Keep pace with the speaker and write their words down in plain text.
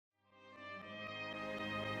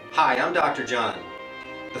Hi, I'm Dr. John.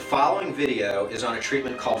 The following video is on a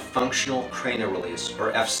treatment called Functional Cranial Release,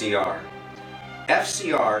 or FCR.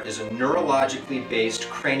 FCR is a neurologically based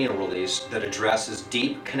cranial release that addresses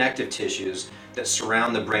deep connective tissues that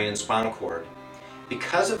surround the brain and spinal cord.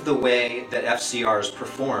 Because of the way that FCR is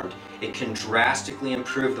performed, it can drastically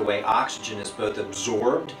improve the way oxygen is both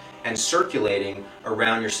absorbed and circulating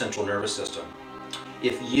around your central nervous system.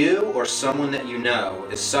 If you or someone that you know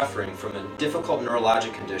is suffering from a difficult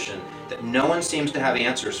neurologic condition that no one seems to have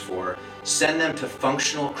answers for, send them to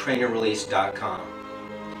functionalcranialrelease.com.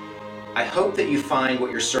 I hope that you find what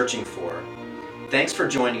you're searching for. Thanks for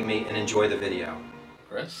joining me and enjoy the video.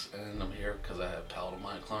 Chris, and I'm here because I have Palatal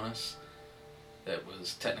Myoclonus that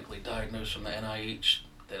was technically diagnosed from the NIH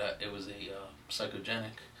that it was a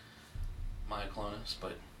psychogenic myoclonus,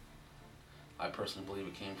 but I personally believe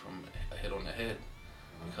it came from a hit on the head.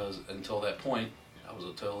 Because until that point, I was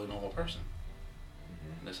a totally normal person.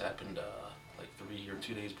 And this happened like 3 or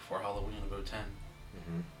 2 days before Halloween of 2010.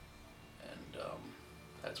 And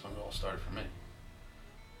that's when it all started for me.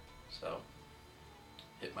 So,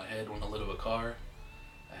 hit my head on the lid of a car.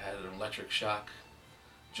 I had an electric shock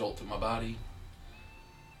jolt through my body.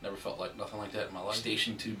 Never felt like nothing like that in my life.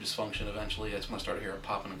 Station tube dysfunction eventually. That's when I started hearing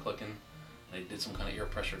popping and clicking. And they did some kind of ear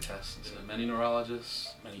pressure test. So many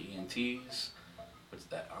neurologists, many ENTs. What's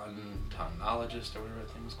that, otonologist or whatever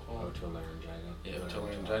that thing was called? Otolaryngologist. Yeah,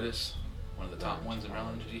 otolaryngologist. One of the top ones in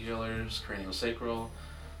neurology healers, craniosacral,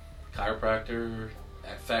 chiropractor.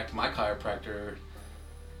 In fact, my chiropractor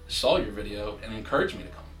saw your video and encouraged me to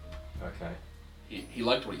come. Okay. He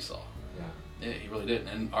liked what he saw. Yeah. Yeah, he really did.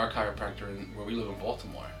 And our chiropractor, where we live in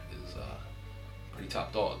Baltimore, is pretty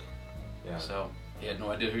top dog. Yeah. So he had no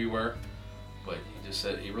idea who you were, but he just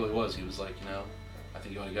said, he really was. He was like, I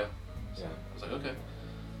think you ought to go. So Yeah. I was like, okay.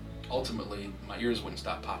 Ultimately, my ears wouldn't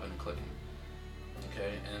stop popping and clicking.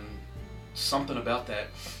 Okay, and something about that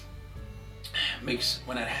makes,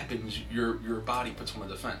 when that happens, your body puts on a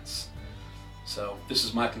defense. So this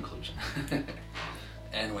is my conclusion.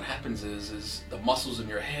 And what happens is the muscles in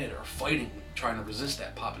your head are fighting, trying to resist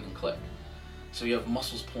that popping and click. So you have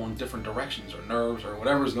muscles pulling different directions, or nerves, or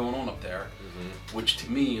whatever's going on up there, which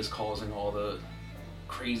to me is causing all the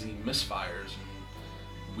crazy misfires and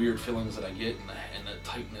weird feelings that I get, and the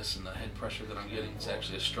tightness and the head pressure that I'm getting. It's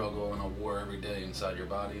actually a struggle and a war every day inside your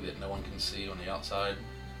body that no one can see on the outside,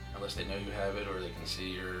 unless they know you have it, or they can see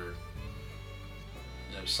you're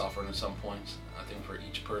suffering at some points. I think for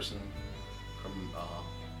each person, from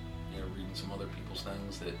reading some other people's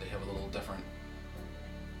things, that they have a little different,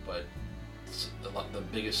 but the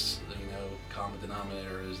biggest common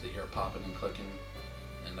denominator is the ear popping and clicking,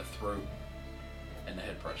 and the throat, and the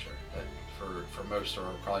head pressure. That for most,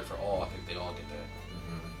 or probably for all, I think they all get that.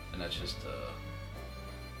 And that's just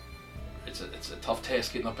it's a tough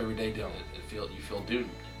task getting up every day doing it. You feel doomed.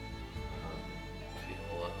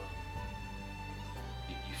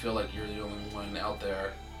 You feel like you're the only one out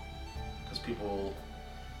there, because people,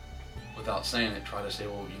 without saying it, try to say,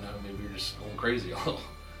 well, maybe you're just going crazy a little.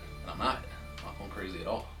 And I'm not going crazy at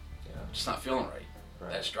all. Yeah. I'm just not feeling right.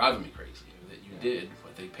 That's driving me crazy. That you did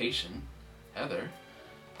with a patient, Heather,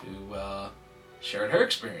 who shared her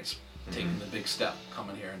experience taking the big step,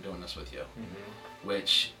 coming here and doing this with you.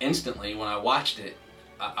 Which instantly, when I watched it,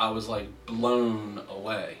 I was like blown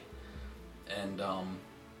away. And to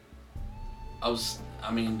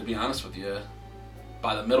be honest with you,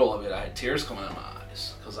 by the middle of it, I had tears coming out of my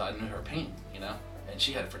eyes, because I knew her pain, and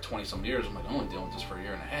she had it for 20-some years. I'm like, I'm only dealing with this for a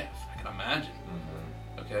year and a half. I can imagine.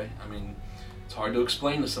 Okay? It's hard to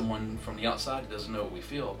explain to someone from the outside that doesn't know what we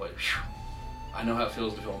feel, but I know how it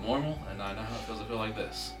feels to feel normal, and I know how it feels to feel like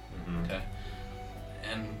this. Okay?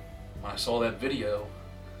 And when I saw that video,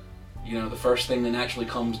 the first thing that naturally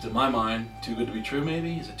comes to my mind, too good to be true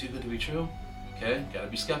maybe? Is it too good to be true? Okay? Gotta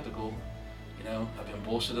be skeptical. I've been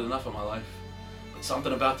bullshitted enough in my life. But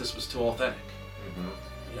something about this was too authentic.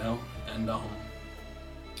 And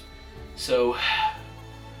so, of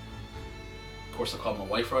course, I called my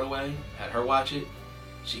wife right away, had her watch it.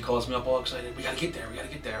 She calls me up all excited, we gotta get there.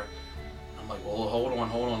 I'm like, well, hold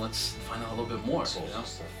on, let's find out a little bit more. It's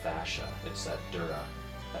the fascia, it's that dura,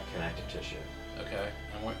 that connective tissue. Okay,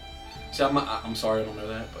 and I'm sorry I don't know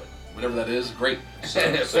that, but whatever that is, great.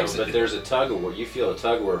 But there's a tug of war. You feel a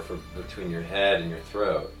tug of war between your head and your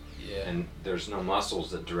throat. Yeah. And there's no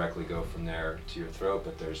muscles that directly go from there to your throat,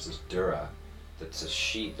 but there's this dura that's a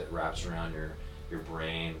sheet that wraps around your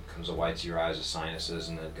brain, comes away to your eyes, the sinuses,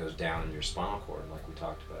 and then it goes down in your spinal cord, like we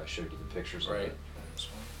talked about. I showed you the pictures of it.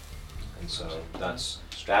 And so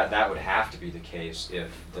that would have to be the case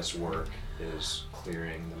if this work is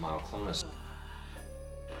clearing the myoclonus.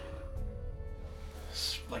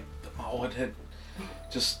 Like oh, it had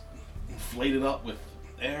just inflated up with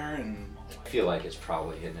air, and I feel like it's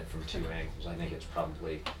probably hitting it from two angles. I think it's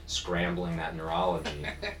probably scrambling that neurology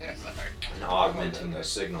and augmenting those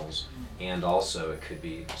signals, and also it could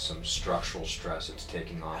be some structural stress it's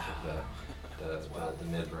taking off of the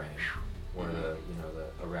midbrain, or the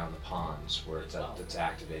around the pons where it's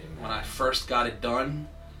activating that. when I first got it done,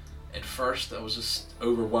 at first I was just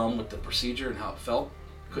overwhelmed with the procedure and how it felt.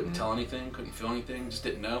 Couldn't tell anything, couldn't feel anything, just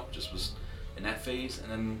didn't know, just was in that phase.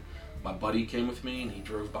 And then my buddy came with me and he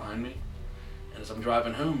drove behind me. And as I'm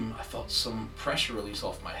driving home, I felt some pressure release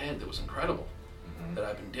off my head that was incredible, that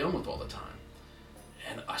I've been dealing with all the time.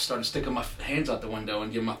 And I started sticking my hands out the window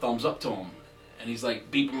and giving my thumbs up to him. And he's like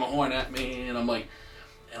beeping my horn at me, and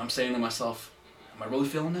I'm saying to myself, am I really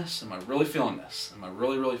feeling this? Am I really feeling this? Am I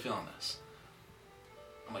really, really feeling this?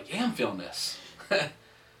 I'm like, yeah, I'm feeling this.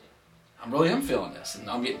 I really am feeling this. And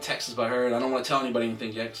I'm getting texts by her, and I don't want to tell anybody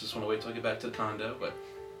anything yet, because I just want to wait till I get back to the condo, but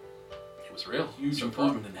it was real. Huge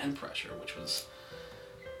improvement in head pressure, which was,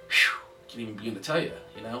 can't even begin to tell you,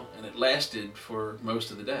 and it lasted for most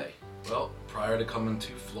of the day. Well, prior to coming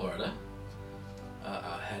to Florida,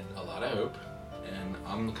 I had a lot of hope, and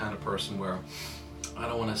I'm the kind of person where I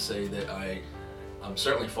don't want to say that I'm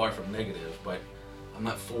certainly far from negative, but I'm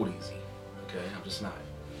not fooled easy, okay? I'm just not.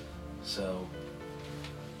 So,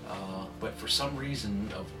 but for some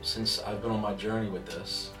reason, since I've been on my journey with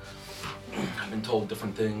this, I've been told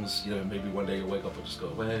different things, maybe one day you'll wake up and just go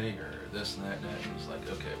away, or this and that, and it's like,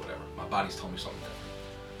 okay, whatever. My body's telling me something different.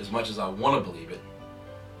 As much as I want to believe it,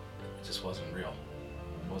 it just wasn't real.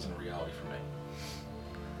 It wasn't a reality for me.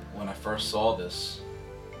 When I first saw this,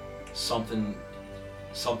 something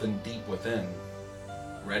deep within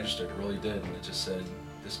registered, it really did, and it just said,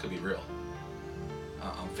 this could be real.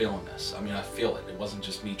 I'm feeling this. I mean, I feel it. It wasn't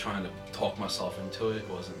just me trying to talk myself into it. It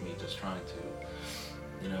wasn't me just trying to,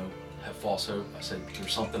 have false hope. I said,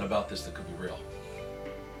 there's something about this that could be real.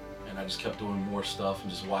 And I just kept doing more stuff and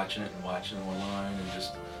just watching it online, and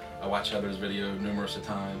I watched Heather's video numerous of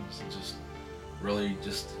times, and just really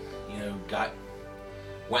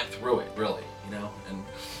went through it really, and I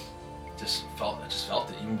just felt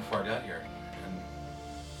it even before I got here. And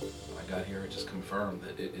when I got here, it just confirmed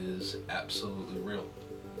that it is absolutely real.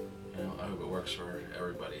 I hope it works for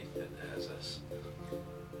everybody that has this.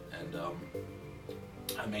 And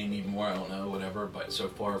I may need more, I don't know, whatever, but so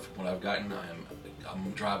far from what I've gotten,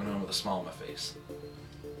 I'm driving home with a smile on my face.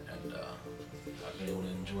 And I've been able to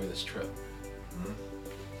enjoy this trip. And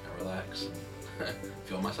relax and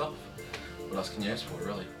feel myself. What else can you ask for,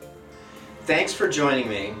 really? Thanks for joining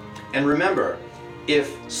me, and remember,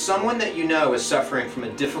 if someone that you know is suffering from a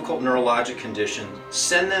difficult neurologic condition,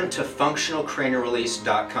 send them to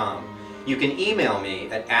functionalcranialrelease.com. You can email me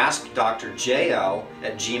at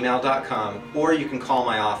askdrjl@gmail.com, or you can call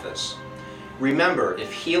my office. Remember,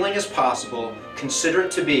 if healing is possible, consider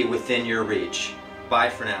it to be within your reach. Bye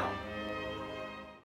for now.